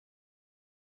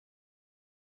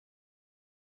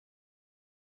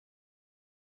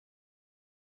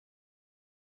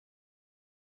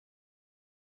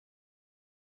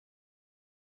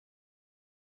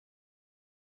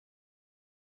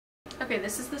Okay,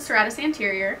 this is the Serratus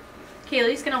Anterior.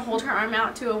 Kaylee's going to hold her arm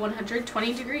out to a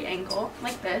 120-degree angle,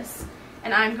 like this,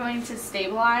 and I'm going to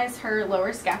stabilize her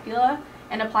lower scapula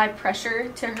and apply pressure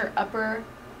to her upper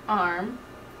arm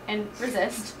and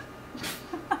resist.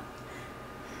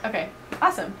 Okay,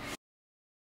 awesome.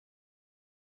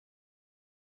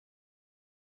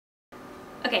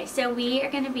 Okay, so we are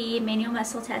going to be manual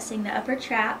muscle testing the upper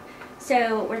trap.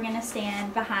 So we're going to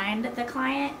stand behind the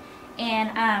client,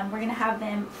 and we're going to have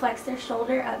them flex their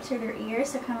shoulder up to their ear,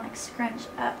 so kind of like scrunch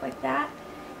up like that.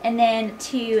 And then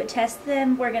to test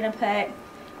them, we're going to put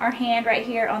our hand right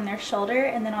here on their shoulder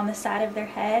and then on the side of their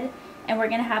head, and we're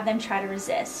going to have them try to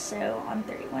resist. So on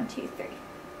 3, 1, 2, 3.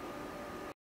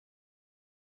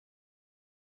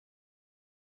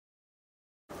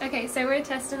 Okay, so we're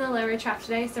testing the lower trap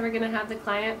today, so we're going to have the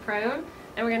client prone,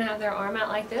 and we're going to have their arm out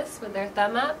like this with their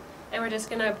thumb up, and we're just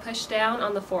going to push down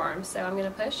on the forearm. So I'm going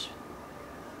to push.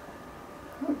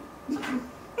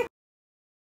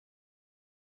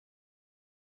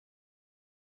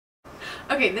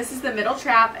 Okay, this is the middle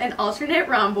trap and alternate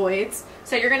rhomboids.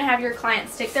 So you're going to have your client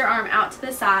stick their arm out to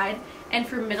the side, and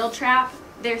for middle trap,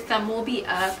 their thumb will be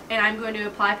up, and I'm going to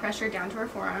apply pressure down to her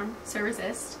forearm, so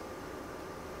resist.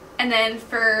 And then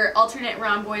for alternate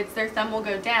rhomboids, their thumb will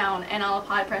go down, and I'll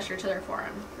apply pressure to their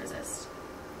forearm, resist.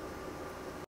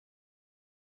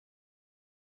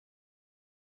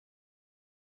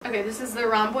 Okay, this is the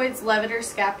rhomboids, Levator,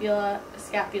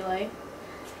 Scapulae.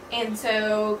 And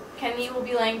so Kenny will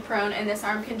be laying prone, and this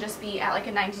arm can just be at like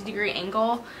a 90-degree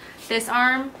angle. This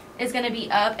arm is going to be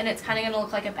up, and it's kind of going to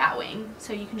look like a bat wing.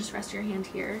 So you can just rest your hand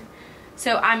here.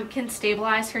 So I can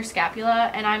stabilize her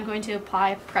scapula, and I'm going to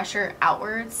apply pressure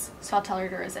outwards. So I'll tell her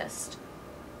to resist.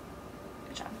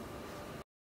 Good job.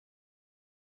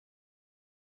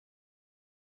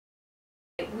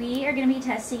 We are going to be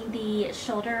testing the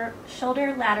shoulder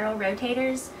lateral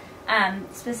rotators,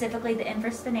 specifically the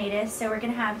infraspinatus. So we're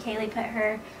going to have Kaylee put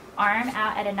her arm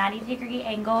out at a 90-degree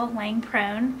angle, laying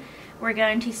prone. We're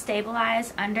going to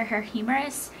stabilize under her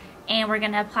humerus, and we're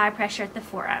going to apply pressure at the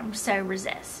forearm. So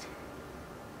resist.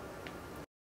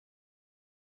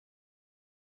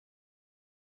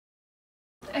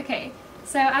 Okay,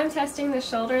 so I'm testing the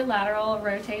shoulder lateral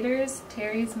rotators,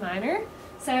 Teres Minor.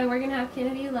 So we're going to have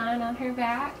Kennedy lying on her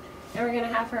back, and we're going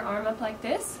to have her arm up like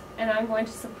this, and I'm going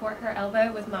to support her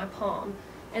elbow with my palm.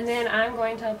 And then I'm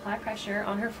going to apply pressure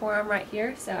on her forearm right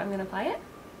here, so I'm going to apply it.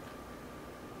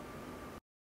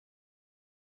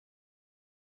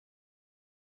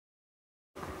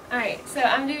 Alright, so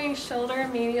I'm doing shoulder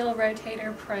medial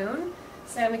rotator prone.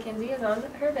 So Mackenzie is on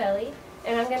her belly,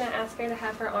 and I'm going to ask her to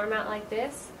have her arm out like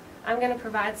this. I'm going to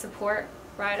provide support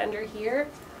right under here,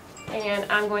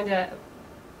 and I'm going to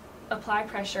apply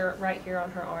pressure right here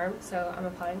on her arm. So I'm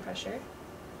applying pressure.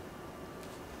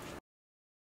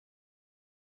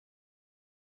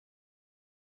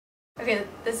 Okay,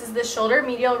 this is the shoulder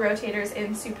medial rotators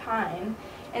in supine.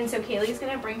 And so Kaylee's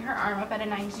going to bring her arm up at a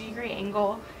 90-degree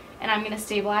angle, and I'm going to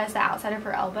stabilize the outside of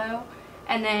her elbow.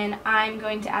 And then I'm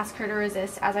going to ask her to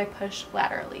resist as I push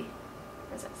laterally.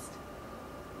 Resist.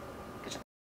 Good job.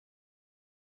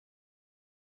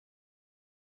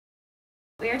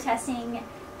 We are testing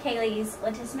Kaylee's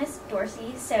Latissimus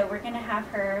Dorsi, so we're going to have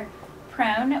her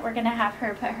prone. We're going to have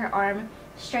her put her arm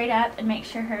straight up and make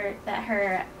sure that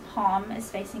her palm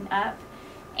is facing up.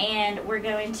 And we're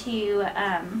going to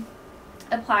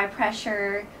apply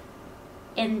pressure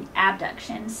in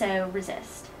abduction, so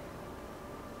resist.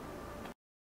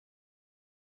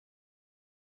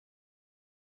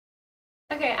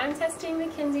 Okay, I'm testing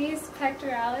Mackenzie's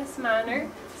Pectoralis Minor,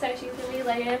 so she's going to be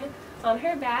laying on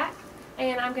her back,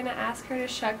 and I'm going to ask her to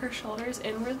shrug her shoulders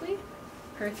inwardly.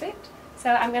 Perfect. So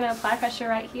I'm going to apply pressure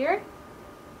right here.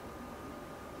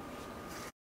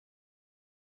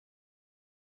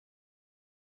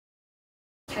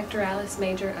 Pectoralis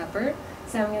Major upper,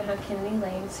 so I'm going to have Kennedy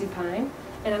laying supine,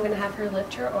 and I'm going to have her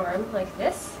lift her arm like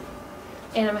this,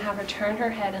 and I'm going to have her turn her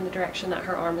head in the direction that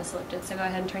her arm is lifted. So go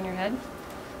ahead and turn your head.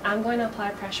 I'm going to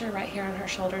apply pressure right here on her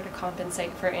shoulder to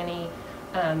compensate for any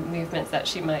movements that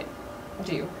she might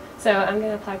do. So I'm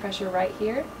going to apply pressure right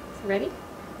here. So ready?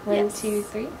 1, Yes. 2,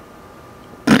 3.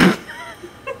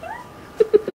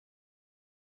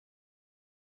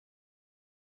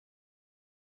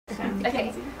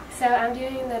 Okay, so I'm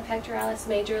doing the Pectoralis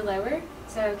Major lower,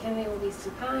 so Kennedy will be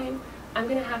supine. I'm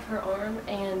going to have her arm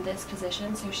in this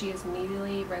position so she is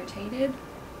medially rotated.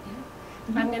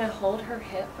 Yeah. I'm going to hold her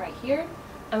hip right here.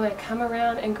 I'm going to come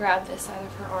around and grab this side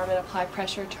of her arm and apply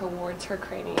pressure towards her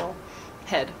cranial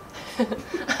head.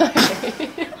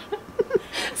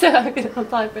 So I'm going to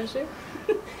apply pressure.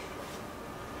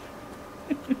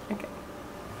 Okay.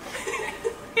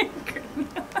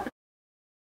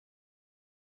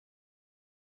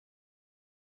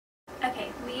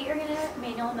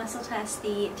 muscle test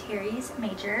the Teres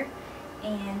Major,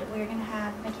 and we're going to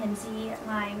have Mackenzie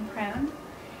lying prone,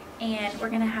 and we're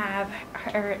going to have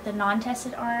the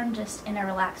non-tested arm just in a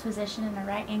relaxed position in a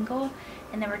right angle,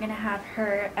 and then we're going to have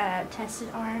her tested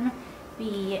arm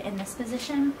be in this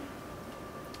position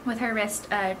with her wrist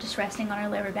just resting on her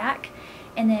lower back,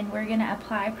 and then we're going to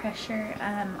apply pressure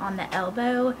on the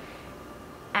elbow,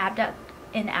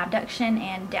 abduction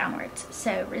and downwards,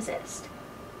 so resist.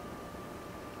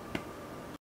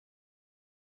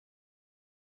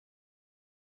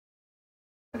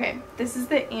 Okay, this is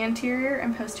the anterior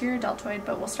and posterior deltoid,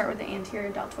 but we'll start with the anterior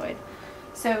deltoid.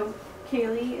 So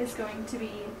Kaylee is going to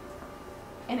be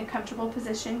in a comfortable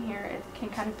position here. It can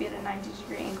kind of be at a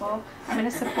 90-degree angle. I'm going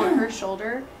to support her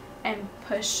shoulder and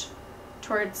push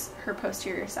towards her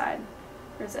posterior side.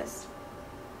 Resist.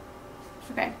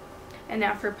 Okay, and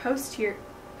now for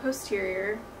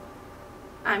posterior,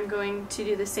 I'm going to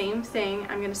do the same thing.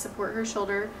 I'm going to support her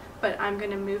shoulder, but I'm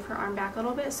going to move her arm back a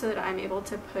little bit so that I'm able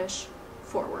to push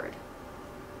forward.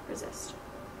 Resist.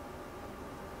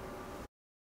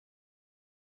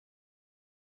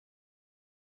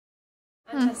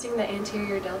 I'm testing the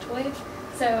anterior deltoid,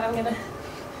 so I'm gonna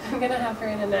have her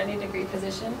in a 90-degree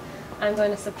position. I'm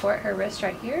going to support her wrist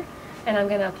right here, and I'm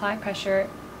going to apply pressure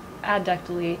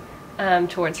adductally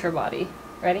towards her body.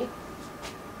 Ready?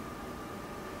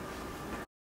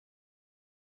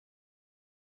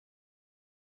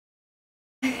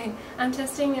 I'm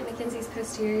testing Mackenzie's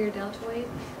posterior deltoid,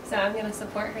 so I'm going to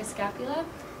support her scapula,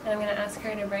 and I'm going to ask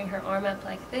her to bring her arm up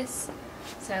like this.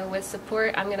 So with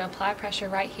support, I'm going to apply pressure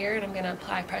right here, and I'm going to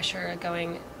apply pressure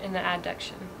going in the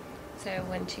adduction. So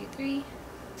 1, 2, 3.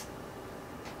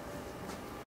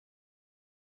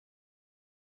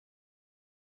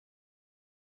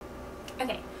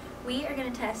 Okay, we are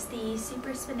going to test the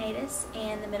supraspinatus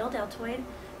and the middle deltoid.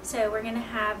 So we're going to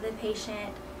have the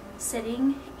patient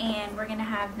sitting, and we're going to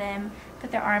have them put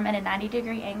their arm at a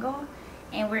 90-degree angle,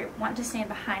 and we want to stand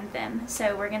behind them.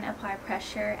 So we're going to apply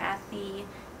pressure at the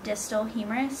distal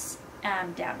humerus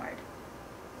downward.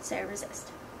 So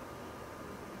resist.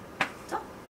 That's all.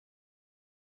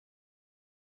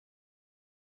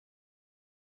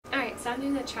 Alright, so I'm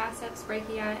doing the Triceps,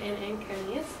 Brachii, and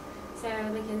Anconeus. So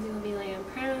Mackenzie will be laying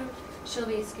prone. She'll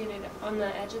be scooted on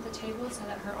the edge of the table so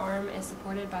that her arm is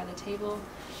supported by the table.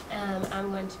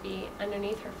 I'm going to be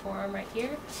underneath her forearm right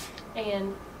here,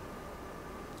 and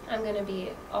I'm going to be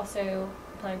also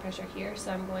applying pressure here,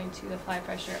 so I'm going to apply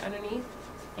pressure underneath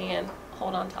and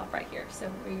hold on top right here.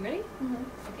 So are you ready? Mm-hmm.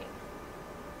 Okay.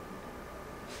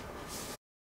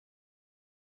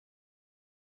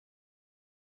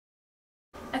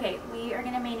 Okay, we are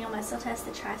going to manual muscle test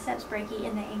the triceps, brachii,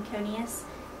 and the anconeus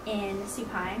in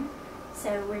supine.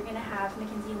 So we're going to have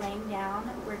Mackenzie laying down.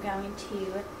 We're going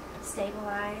to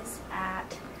stabilize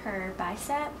at her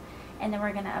bicep, and then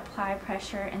we're going to apply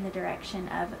pressure in the direction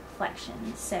of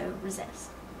flexion. So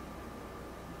resist.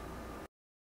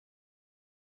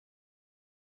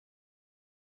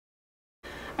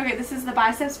 Okay, this is the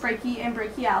biceps, brachii, and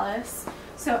brachialis.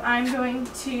 So I'm going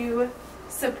to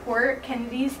support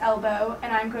Kennedy's elbow,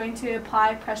 and I'm going to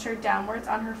apply pressure downwards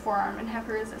on her forearm and have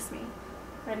her resist me.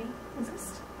 Ready?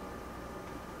 Resist.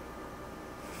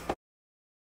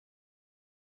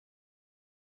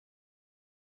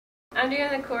 I'm doing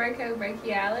the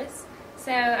Coracobrachialis.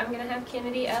 So I'm going to have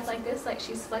Kennedy up like this, like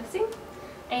she's flexing.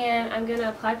 And I'm going to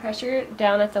apply pressure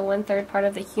down at the 1/3 part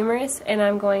of the humerus, and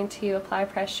I'm going to apply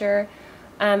pressure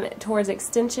towards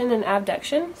extension and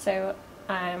abduction. So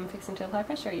I'm fixing to apply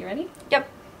pressure. Are you ready? Yep.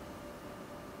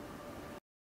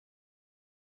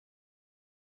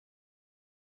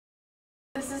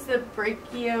 This is the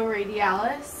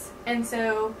Brachioradialis, and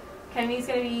so Kennedy's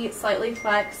going to be slightly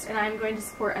flexed, and I'm going to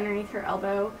support underneath her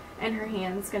elbow, and her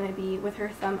hand's going to be with her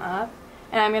thumb up,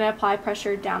 and I'm going to apply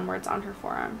pressure downwards on her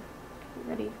forearm.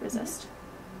 Ready? Resist.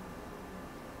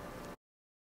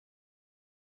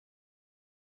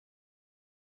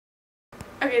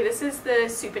 Okay, this is the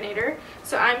supinator.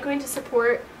 So I'm going to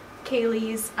support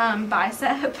Kaylee's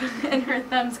bicep, and her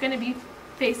thumb's going to be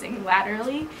facing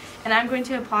laterally, and I'm going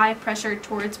to apply pressure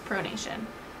towards pronation.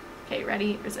 Okay,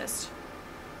 ready? Resist.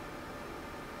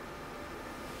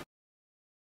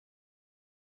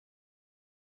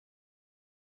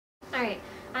 Alright,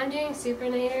 I'm doing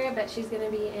supinator, but she's going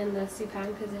to be in the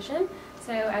supine position.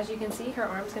 So as you can see, her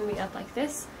arm's going to be up like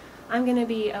this. I'm going to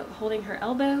be holding her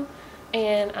elbow,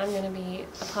 and I'm going to be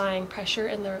applying pressure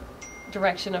in the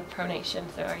direction of pronation.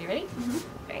 So are you ready?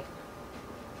 Mm-hmm. Okay.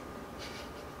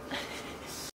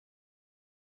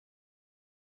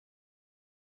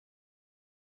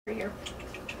 Here.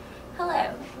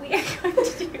 Hello, we are going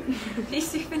to do the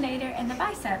supinator and the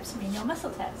biceps manual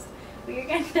muscle test. we're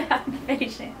going to have the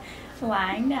patient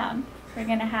lying down. We're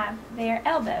going to have their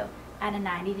elbow at a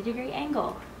 90-degree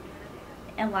angle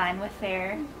in line with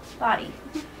their body.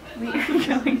 We are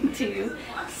going to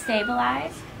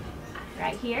stabilize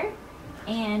right here,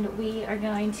 and we are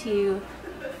going to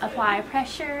apply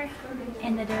pressure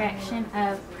in the direction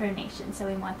of pronation. So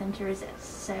we want them to resist.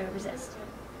 So resist.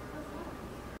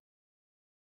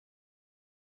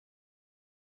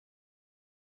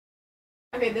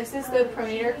 Okay, this is the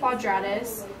Pronator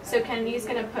Quadratus. So Kennedy's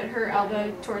going to put her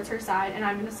elbow towards her side, and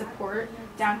I'm going to support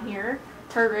down here.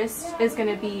 Her wrist is going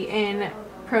to be in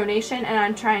pronation, and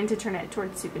I'm trying to turn it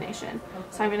towards supination.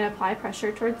 So I'm going to apply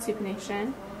pressure towards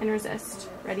supination and resist.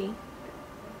 Ready?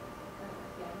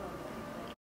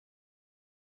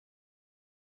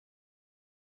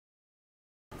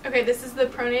 Okay, this is the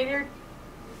Pronator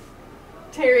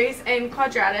Teres and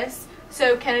Quadratus.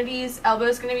 So Kennedy's elbow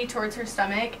is going to be towards her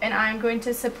stomach, and I'm going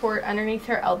to support underneath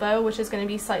her elbow, which is going to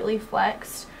be slightly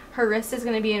flexed. Her wrist is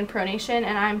going to be in pronation,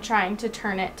 and I'm trying to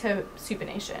turn it to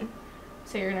supination.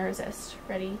 So you're going to resist.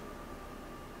 Ready?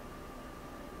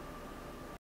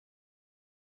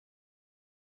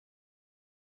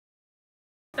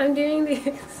 I'm doing the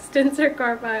extensor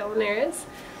carpi ulnaris.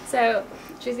 So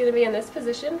she's going to be in this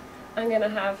position. I'm going to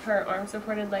have her arm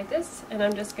supported like this, and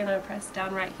I'm just going to press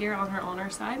down right here on her ulnar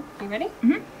side. You ready?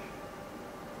 Mm-hmm.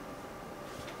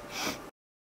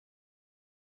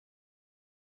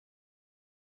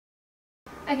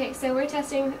 Okay, so we're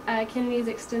testing Kennedy's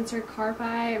extensor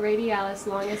carpi, radialis,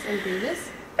 longus, and brevis.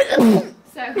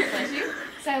 So, bless you.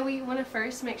 So we want to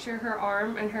first make sure her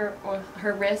arm and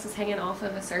her wrist is hanging off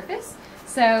of a surface.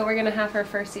 So we're going to have her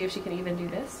first see if she can even do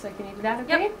this. So can you do that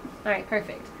okay? Yep. Alright,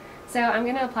 perfect. So I'm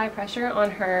going to apply pressure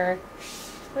on her,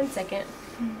 second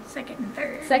and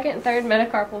third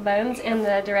metacarpal bones in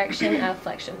the direction of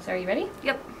flexion. So are you ready?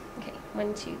 Yep. Okay,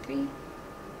 1, 2, 3.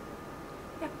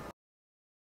 Yep.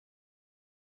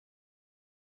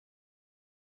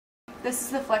 This is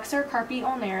the flexor carpi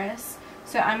ulnaris.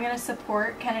 So I'm going to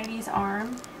support Kennedy's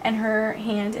arm, and her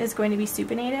hand is going to be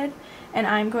supinated, and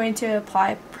I'm going to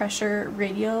apply pressure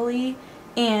radially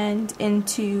and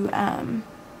into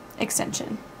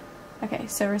extension. Okay,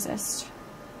 so resist.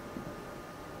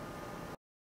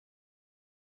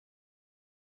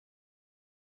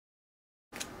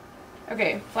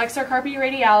 Okay, flexor carpi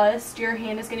radialis, your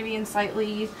hand is going to be in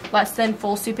slightly less than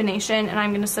full supination, and I'm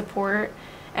going to support,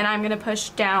 and I'm going to push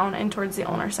down and towards the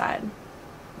ulnar side.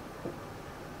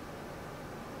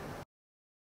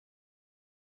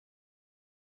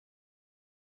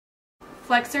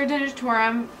 Flexor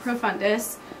digitorum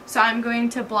profundus. So I'm going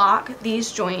to block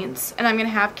these joints, and I'm going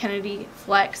to have Kennedy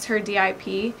flex her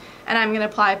DIP, and I'm going to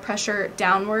apply pressure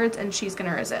downwards, and she's going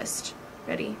to resist.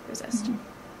 Ready? Resist. Mm-hmm.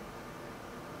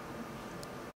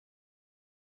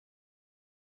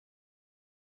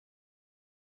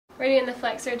 We're doing the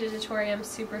flexor digitorum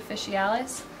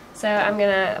superficialis. So I'm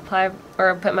going to apply,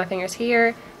 or put my fingers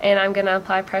here, and I'm going to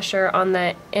apply pressure on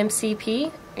the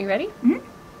MCP. Are you ready? Mm-hmm.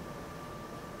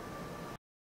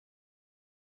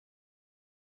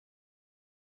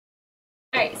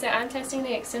 Alright, so I'm testing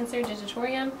the extensor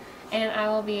digitorum, and I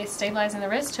will be stabilizing the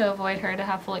wrist to avoid her to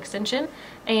have full extension,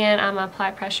 and I'm going to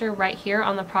apply pressure right here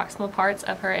on the proximal parts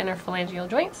of her interphalangeal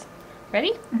joints.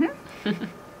 Ready? Mm-hmm.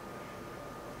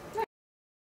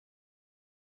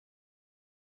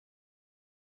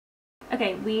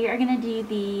 Okay, we are going to do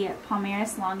the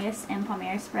palmaris longus and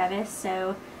palmaris brevis.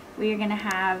 So we are going to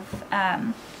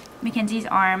have Mackenzie's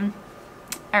arm,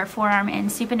 or forearm in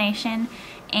supination,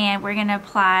 and we're going to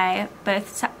apply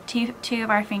both two of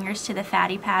our fingers to the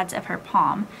fatty pads of her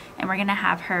palm, and we're going to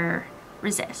have her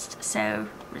resist. So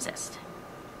resist.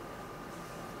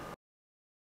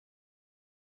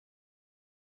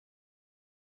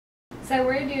 So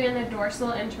we're doing the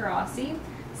dorsal interossi.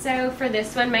 So for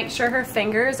this one, make sure her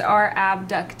fingers are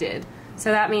abducted.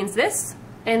 So that means this,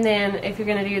 and then if you're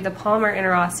going to do the palmar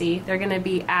interossi, they're going to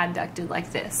be adducted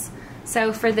like this.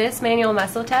 So for this manual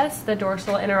muscle test, the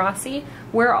dorsal interossi,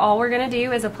 all we're going to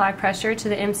do is apply pressure to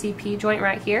the MCP joint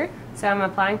right here. So I'm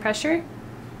applying pressure,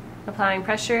 and applying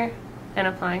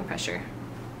pressure.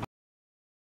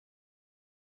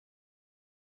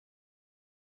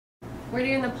 We're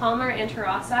doing the palmar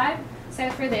interossi. So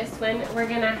for this one, we're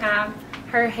going to have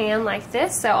her hand like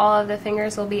this, so all of the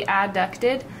fingers will be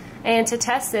adducted. And to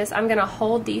test this, I'm going to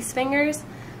hold these fingers,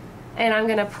 and I'm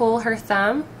going to pull her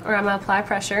thumb, or I'm going to apply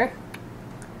pressure.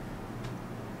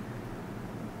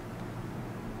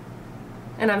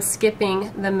 And I'm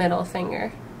skipping the middle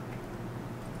finger.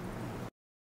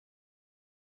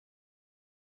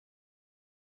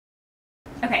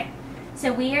 Okay,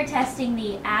 so we are testing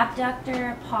the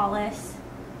abductor pollis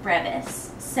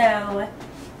brevis. So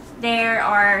there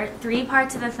are 3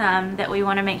 parts of the thumb that we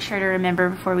want to make sure to remember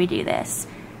before we do this.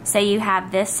 So you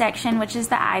have this section, which is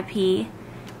the IP,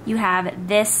 you have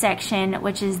this section,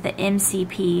 which is the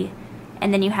MCP,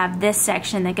 and then you have this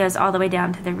section that goes all the way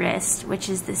down to the wrist, which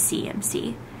is the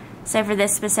CMC. So for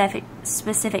this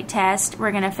specific test,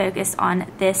 we're going to focus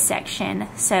on this section.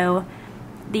 So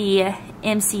the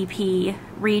MCP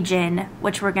region,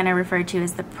 which we're going to refer to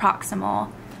as the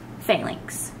proximal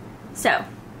phalanx. So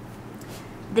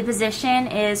the position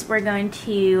is we're going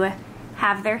to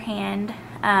have their hand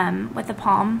with the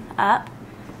palm up.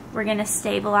 We're going to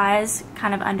stabilize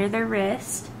kind of under their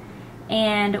wrist,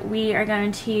 and we are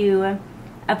going to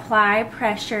apply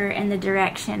pressure in the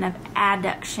direction of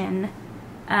adduction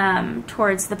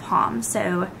towards the palm.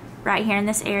 So right here in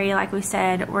this area, like we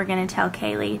said, we're going to tell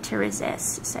Kaylee to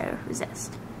resist. So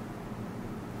resist.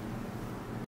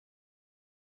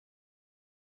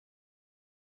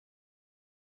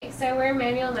 So we're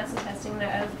manual muscle testing the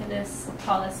Anconeus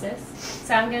pollicis.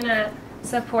 So I'm going to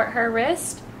support her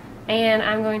wrist, and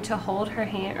I'm going to hold her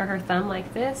hand or her thumb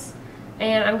like this,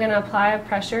 and I'm going to apply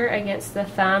pressure against the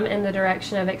thumb in the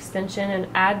direction of extension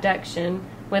and adduction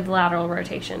with lateral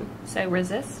rotation. So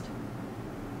resist.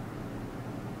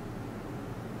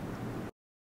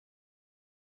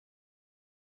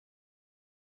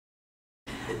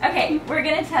 Okay, we're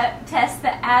going to test the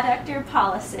adductor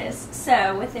pollicis.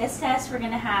 So with this test, we're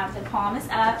going to have the palm is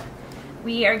up.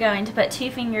 We are going to put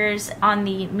 2 fingers on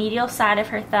the medial side of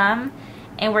her thumb,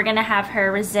 and we're going to have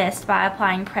her resist by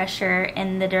applying pressure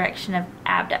in the direction of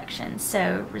abduction.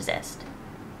 So resist.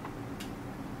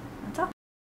 That's all.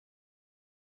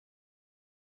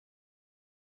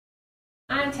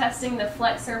 I'm testing the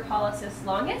flexor pollicis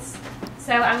longus.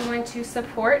 So I'm going to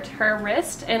support her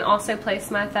wrist and also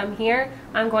place my thumb here.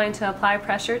 I'm going to apply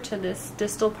pressure to this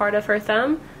distal part of her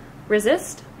thumb.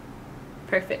 Resist.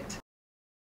 Perfect.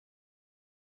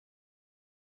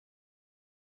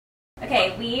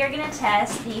 Okay, we are going to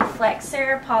test the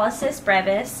flexor pollicis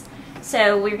brevis.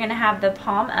 So we're going to have the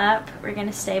palm up. We're going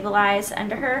to stabilize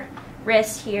under her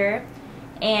wrist here,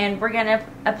 and we're going to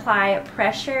apply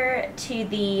pressure to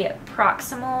the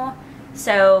proximal,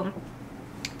 so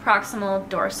proximal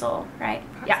dorsal, right?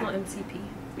 Proximal MCP.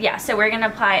 Yeah, so we're going to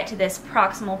apply it to this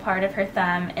proximal part of her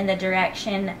thumb in the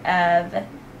direction of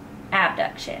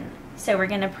abduction. So we're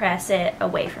going to press it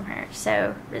away from her.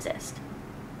 So resist.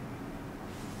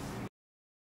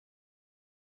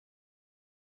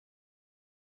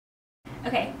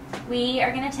 Okay, we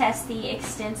are going to test the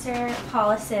extensor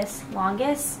pollicis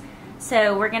longus.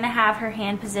 So we're going to have her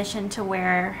hand positioned to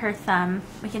where her thumb,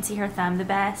 we can see her thumb the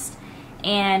best,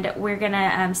 and we're going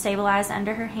to stabilize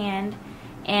under her hand,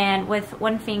 and with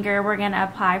 1 finger we're going to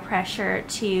apply pressure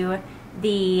to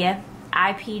the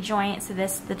IP joint, so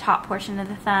this the top portion of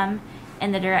the thumb,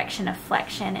 in the direction of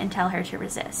flexion, and tell her to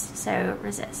resist. So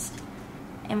resist.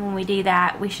 And when we do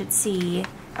that, we should see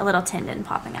a little tendon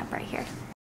popping up right here.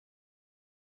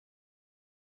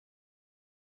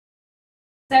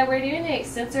 So we're doing the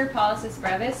extensor pollicis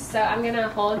brevis. So I'm going to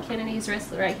hold Kennedy's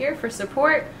wrist right here for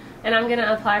support, and I'm going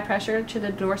to apply pressure to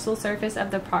the dorsal surface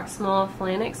of the proximal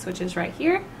phalanx, which is right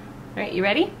here. All right, you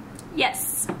ready?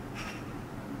 Yes.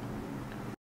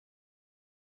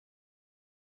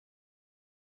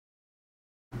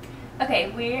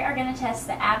 Okay, we are going to test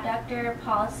the abductor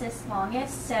pollicis longus.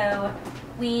 So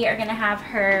we are going to have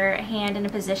her hand in a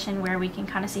position where we can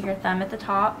kind of see her thumb at the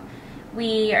top.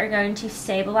 We are going to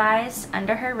stabilize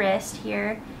under her wrist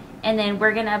here, and then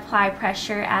we're going to apply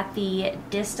pressure at the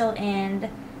distal end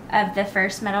of the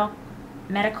first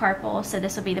metacarpal. So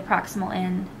this will be the proximal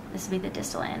end, this will be the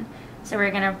distal end. So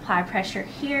we're going to apply pressure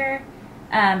here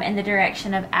in the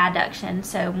direction of adduction,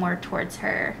 so more towards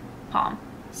her palm.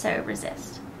 So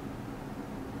resist.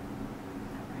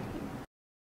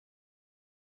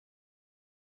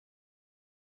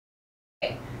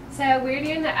 So we're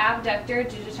doing the abductor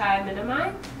digiti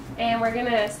minimi, and we're going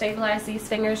to stabilize these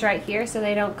fingers right here so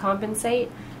they don't compensate.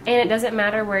 And it doesn't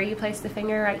matter where you place the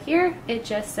finger right here, it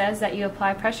just says that you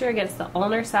apply pressure against the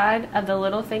ulnar side of the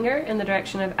little finger in the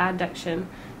direction of adduction.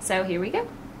 So here we go.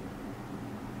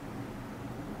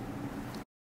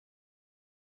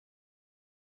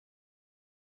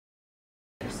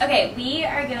 Okay, we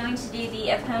are going to do the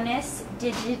Anconeus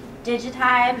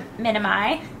digiti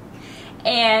minimi.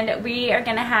 And we are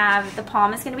going to have, the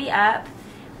palm is going to be up.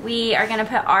 We are going to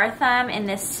put our thumb in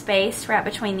this space right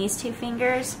between these 2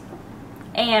 fingers.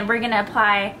 And we're going to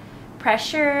apply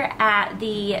pressure at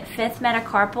the 5th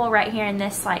metacarpal right here in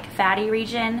this like fatty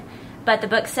region. But the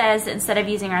book says instead of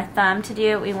using our thumb to do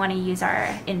it, we want to use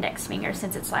our index finger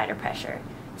since it's lighter pressure.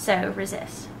 So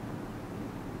resist.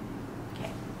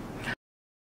 Okay.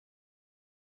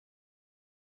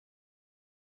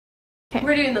 Okay.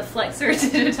 We're doing the flexor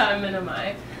digiti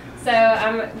minimi. So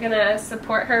I'm gonna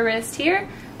support her wrist here,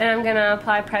 and I'm gonna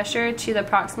apply pressure to the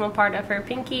proximal part of her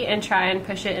pinky and try and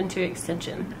push it into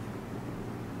extension.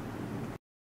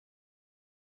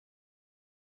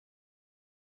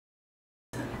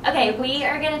 Okay, we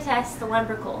are going to test the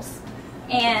lumbricals,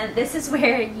 and this is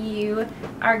where you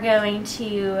are going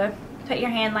to put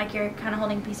your hand like you're kind of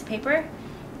holding a piece of paper,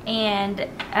 and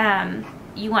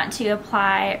you want to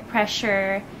apply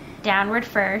pressure downward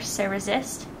first, so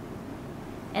resist,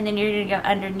 and then you're going to go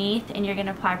underneath and you're going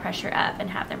to apply pressure up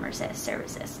and have them resist, so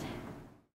resist.